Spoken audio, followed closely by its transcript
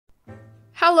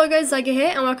Hello guys, Zyger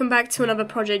here, and welcome back to another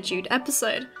Project Jude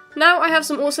episode. Now, I have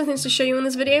some awesome things to show you in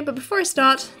this video, but before I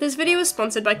start, this video is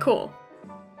sponsored by Core.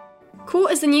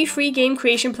 Core is the new free game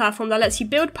creation platform that lets you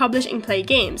build, publish, and play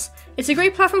games. It's a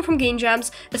great platform from game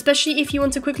jams, especially if you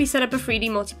want to quickly set up a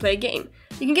 3D multiplayer game.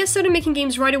 You can get started making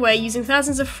games right away using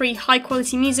thousands of free,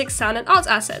 high-quality music, sound, and art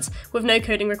assets, with no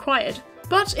coding required.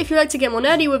 But if you like to get more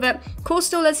nerdy with it, Core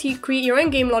still lets you create your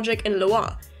own game logic in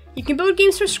Lua. You can build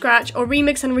games from scratch or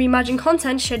remix and reimagine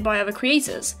content shared by other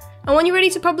creators. And when you're ready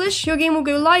to publish, your game will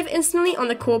go live instantly on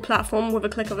the Core platform with a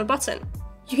click of a button.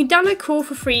 You can download Core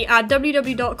for free at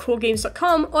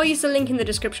www.coregames.com or use the link in the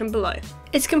description below.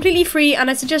 It's completely free and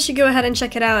I suggest you go ahead and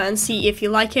check it out and see if you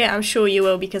like it. I'm sure you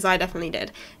will because I definitely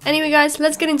did. Anyway guys,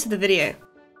 let's get into the video.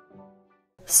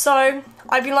 So,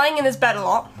 I've been lying in this bed a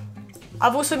lot.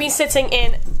 I've also been sitting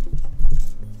in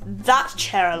that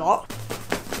chair a lot,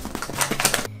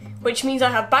 which means I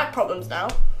have back problems now.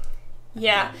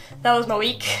 Yeah, that was my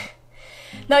week.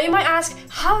 Now you might ask,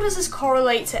 how does this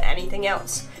correlate to anything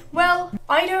else? Well,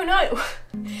 I don't know.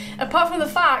 Apart from the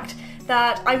fact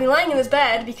that I've been lying in this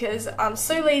bed because I'm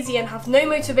so lazy and have no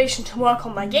motivation to work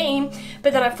on my game,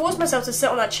 but then I forced myself to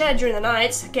sit on that chair during the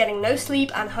night, getting no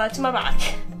sleep and hurting my back.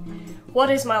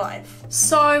 What is my life?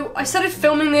 So, I started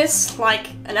filming this like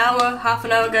an hour, half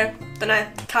an hour ago. Don't know,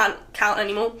 can't count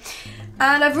anymore.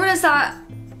 And I've realized that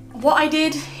what I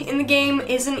did in the game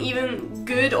isn't even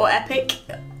good or epic,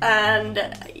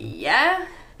 and yeah,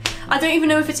 I don't even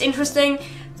know if it's interesting,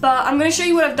 but I'm gonna show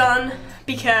you what I've done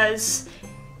because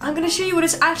I'm gonna show you what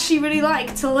it's actually really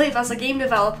like to live as a game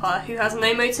developer who has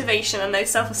no motivation and no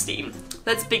self-esteem.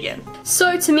 Let's begin.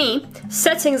 So to me,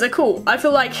 settings are cool. I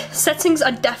feel like settings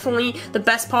are definitely the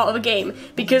best part of a game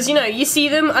because, you know, you see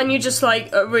them and you're just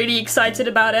like really excited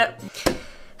about it.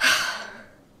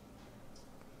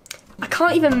 I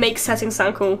can't even make settings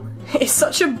sound cool. It's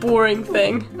such a boring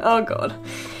thing. Oh god.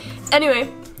 Anyway,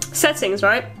 settings,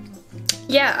 right?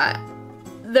 Yeah,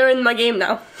 they're in my game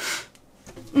now.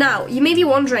 Now, you may be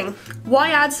wondering,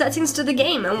 why add settings to the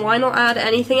game and why not add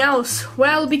anything else?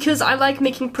 Well, because I like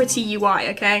making pretty UI,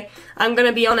 okay? I'm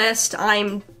gonna be honest,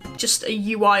 I'm just a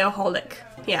UI-aholic.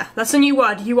 Yeah, that's a new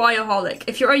word, UI-aholic.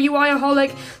 If you're a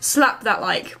UI-aholic, slap that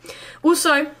like.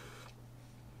 Also,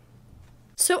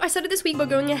 so I started this week by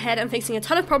going ahead and fixing a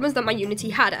ton of problems that my Unity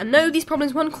had, and no, these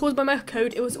problems weren't caused by my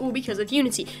code, it was all because of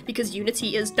Unity, because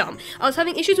Unity is dumb. I was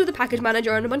having issues with the package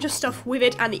manager and a bunch of stuff with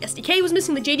it, and the SDK was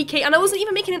missing the JDK, and I wasn't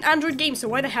even making an Android game, so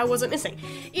why the hell was it missing?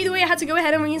 Either way, I had to go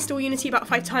ahead and reinstall Unity about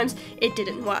 5 times, it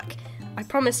didn't work. I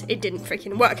promise it didn't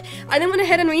freaking work. I then went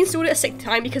ahead and reinstalled it a 6th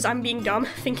time because I'm being dumb,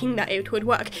 thinking that it would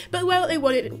work. But well, it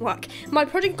didn't work. My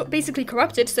project got basically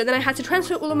corrupted, so then I had to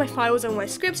transfer all of my files and my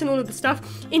scripts and all of the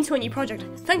stuff into a new project.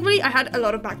 Thankfully, I had a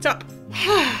lot of backed up.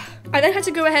 I then had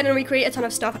to go ahead and recreate a ton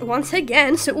of stuff once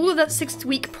again, so all of that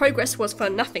 6-week progress was for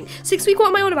nothing. 6 weeks, what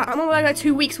am I on about? I'm on like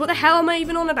 2 weeks, what the hell am I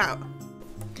even on about?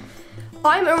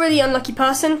 I'm a really unlucky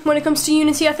person when it comes to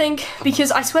Unity, I think,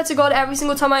 because I swear to God, every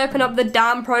single time I open up the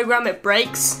damn program, it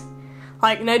breaks.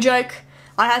 Like, no joke.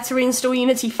 I had to reinstall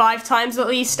Unity 5 times at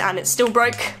least, and it still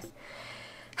broke.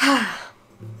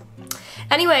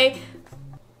 Anyway,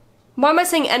 why am I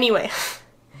saying anyway?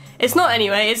 It's not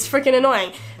anyway, it's freaking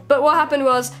annoying. But what happened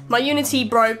was, my Unity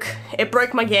broke, it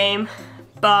broke my game,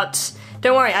 but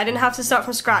don't worry, I didn't have to start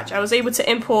from scratch. I was able to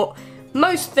import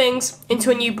most things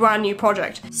into a brand new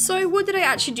project. So what did I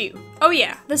actually do? Oh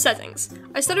yeah, the settings.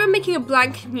 I started by making a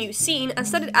blank new scene and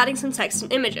started adding some text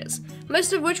and images,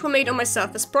 most of which were made on my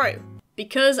Surface Pro,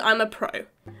 because I'm a pro.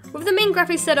 With the main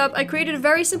graphics set up, I created a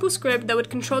very simple script that would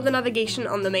control the navigation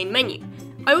on the main menu.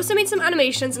 I also made some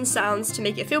animations and sounds to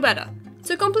make it feel better.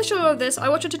 To accomplish all of this, I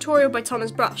watched a tutorial by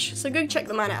Thomas Brush, so go check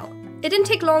the man out. It didn't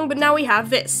take long, but now we have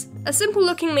this, a simple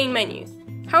looking main menu.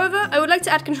 However, I would like to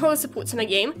add controller support to my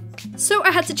game, so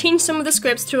I had to change some of the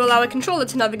scripts to allow a controller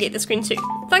to navigate the screen too.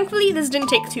 Thankfully, this didn't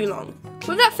take too long.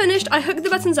 With that finished, I hooked the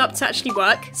buttons up to actually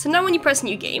work, so now when you press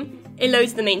new game, it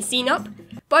loads the main scene up.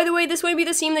 By the way, this won't be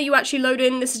the scene that you actually load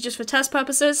in, this is just for test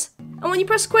purposes. And when you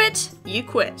press quit, you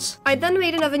quit. I then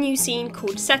made another new scene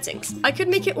called settings. I could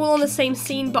make it all on the same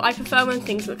scene, but I prefer when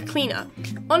things look cleaner.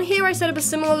 On here I set up a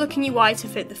similar looking UI to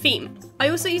fit the theme. I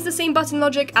also used the same button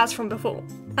logic as from before,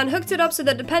 and hooked it up so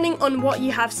that depending on what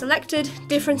you have selected,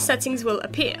 different settings will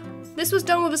appear. This was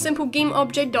done with a simple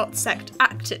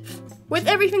GameObject.setActive. With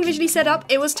everything visually set up,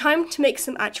 it was time to make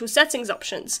some actual settings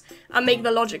options, and make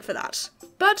the logic for that.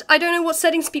 But I don't know what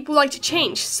settings people like to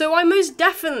change, so I most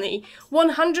definitely,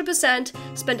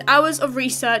 100%, spent hours of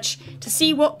research to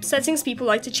see what settings people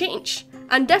like to change,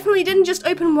 and definitely didn't just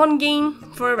open one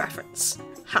game for a reference.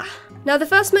 Ha. Now the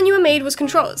first menu I made was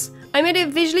controllers. I made it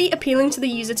visually appealing to the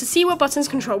user to see what buttons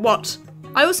control what.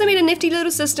 I also made a nifty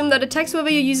little system that detects whether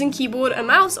you're using keyboard, a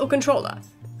mouse, or controller.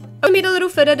 I made a little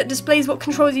footer that displays what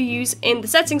controls you use in the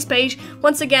settings page.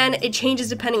 Once again, it changes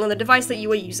depending on the device that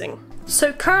you are using.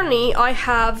 So currently I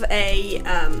have a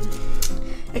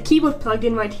keyboard plugged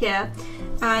in right here,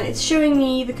 and it's showing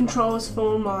me the controls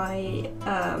for my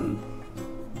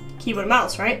keyboard and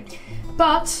mouse, right?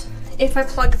 But if I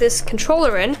plug this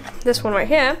controller in, this one right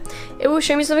here, it will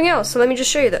show me something else. So let me just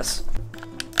show you this.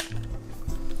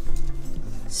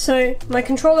 So my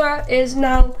controller is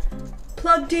now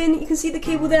plugged in. You can see the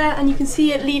cable there, and you can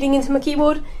see it leading into my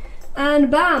keyboard,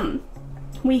 and bam!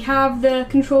 We have the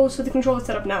controls for the controller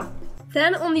set up now.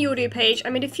 Then on the audio page, I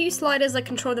made a few sliders that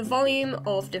control the volume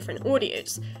of different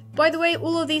audios. By the way,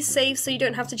 all of these save so you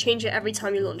don't have to change it every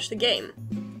time you launch the game.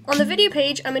 On the video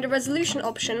page, I made a resolution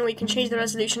option where you can change the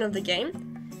resolution of the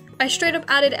game. I straight up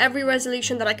added every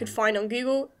resolution that I could find on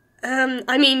Google.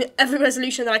 Every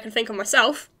resolution that I could think of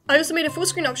myself. I also made a full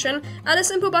screen option and a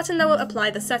simple button that will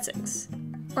apply the settings.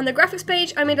 On the graphics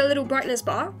page, I made a little brightness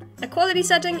bar, a quality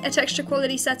setting, a texture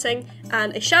quality setting,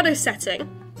 and a shadow setting.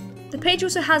 The page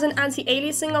also has an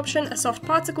anti-aliasing option, a soft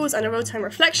particles, and a real-time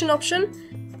reflection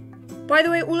option. By the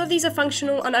way, all of these are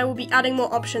functional, and I will be adding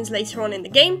more options later on in the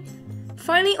game.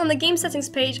 Finally, on the game settings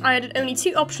page, I added only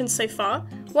 2 options so far,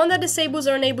 one that disables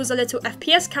or enables a little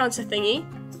FPS counter thingy,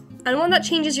 and one that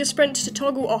changes your sprint to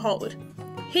toggle or hold.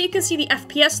 Here you can see the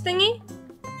FPS thingy,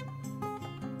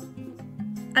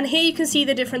 and here you can see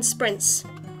the different sprints.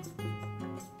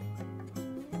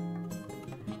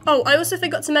 Oh, I also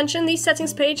forgot to mention, the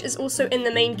settings page is also in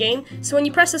the main game, so when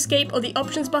you press escape or the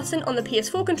options button on the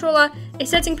PS4 controller, a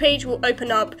setting page will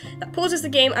open up that pauses the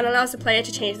game and allows the player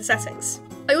to change the settings.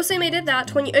 I also made it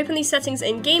that when you open these settings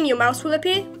in game, your mouse will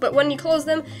appear, but when you close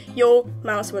them, your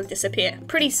mouse will disappear.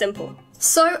 Pretty simple.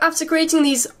 So after creating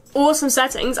these awesome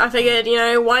settings, I figured, you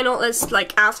know, why not let's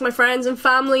ask my friends and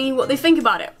family what they think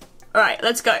about it. Alright,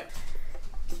 let's go.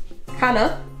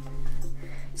 Hannah,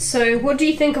 so what do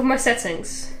you think of my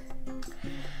settings?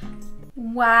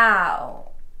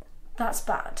 Wow, that's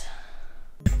bad.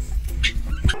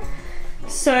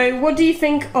 So what do you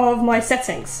think of my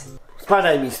settings?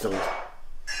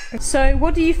 So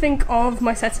what do you think of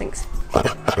my settings?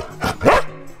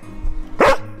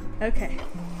 Okay.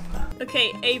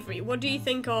 Okay, Avery, what do you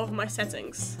think of my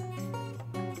settings?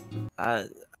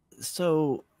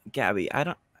 So Gabby, I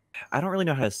don't really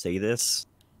know how to say this,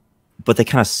 but they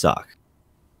kind of suck.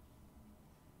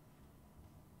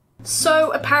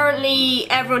 So apparently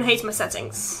everyone hates my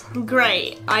settings.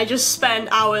 Great, I just spent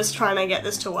hours trying to get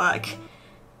this to work.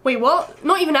 Wait, what?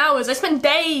 Not even hours, I spent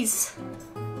days!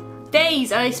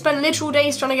 I spent literal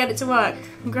days trying to get it to work.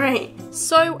 Great.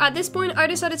 So at this point I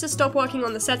decided to stop working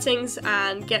on the settings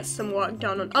and get some work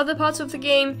done on other parts of the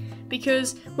game,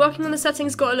 because working on the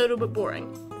settings got a little bit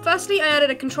boring. Firstly, I added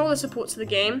a controller support to the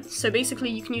game, so basically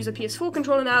you can use a PS4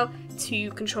 controller now to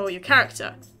control your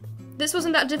character. This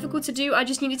wasn't that difficult to do, I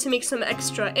just needed to make some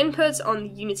extra inputs on the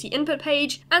Unity input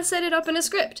page and set it up in a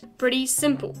script. Pretty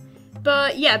simple.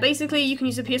 But yeah, basically you can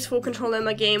use a PS4 controller in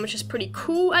my game, which is pretty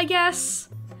cool, I guess.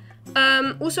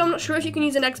 Also, I'm not sure if you can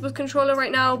use an Xbox controller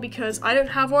right now because I don't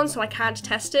have one, so I can't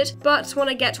test it. But when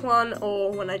I get one,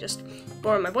 or when I just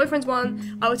borrow my boyfriend's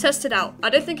one, I will test it out. I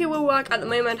don't think it will work at the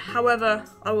moment, however,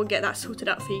 I will get that sorted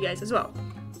out for you guys as well.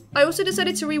 I also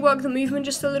decided to rework the movement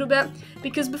just a little bit,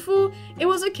 because before, it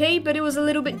was okay, but it was a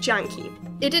little bit janky.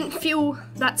 It didn't feel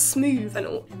that smooth and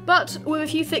all. But with a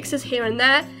few fixes here and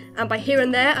there, and by here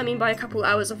and there, I mean by a couple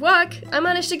hours of work, I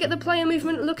managed to get the player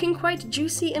movement looking quite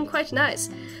juicy and quite nice.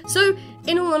 So,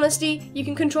 in all honesty, you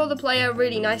can control the player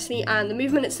really nicely, and the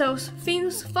movement itself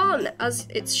feels fun, as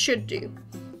it should do.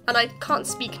 And I can't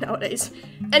speak nowadays.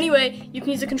 Anyway, you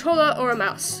can use a controller or a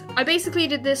mouse. I basically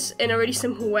did this in a really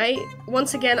simple way.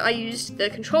 Once again, I used the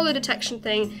controller detection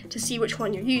thing to see which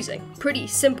one you're using. Pretty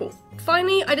simple.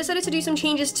 Finally, I decided to do some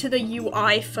changes to the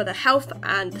UI for the health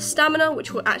and the stamina,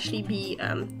 which will actually be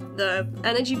the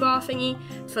energy bar thingy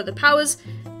for the powers.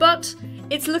 But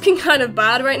it's looking kind of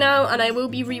bad right now, and I will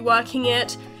be reworking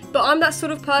it. But I'm that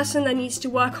sort of person that needs to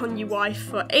work on UI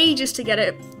for ages to get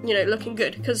it, you know, looking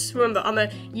good. Because remember, I'm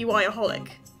a UI-aholic,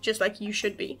 just like you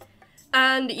should be.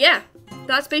 And yeah,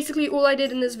 that's basically all I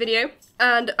did in this video.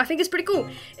 And I think it's pretty cool.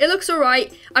 It looks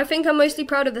alright. I think I'm mostly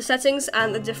proud of the settings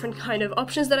and the different kind of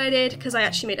options that I did, because I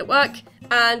actually made it work.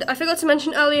 And I forgot to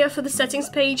mention earlier, for the settings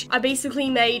page, I basically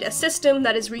made a system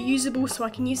that is reusable so I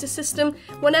can use the system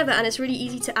whenever, and it's really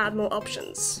easy to add more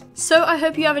options. So I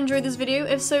hope you have enjoyed this video.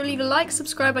 If so, leave a like,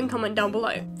 subscribe, and comment down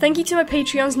below. Thank you to my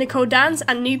Patreons Nicole Dans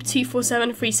and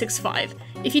Noob247365.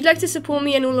 If you'd like to support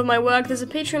me and all of my work, there's a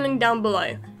Patreon link down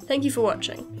below. Thank you for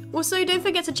watching. Also, don't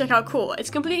forget to check out Core. It's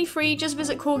completely free, just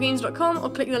visit coregames.com or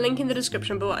click the link in the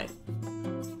description below.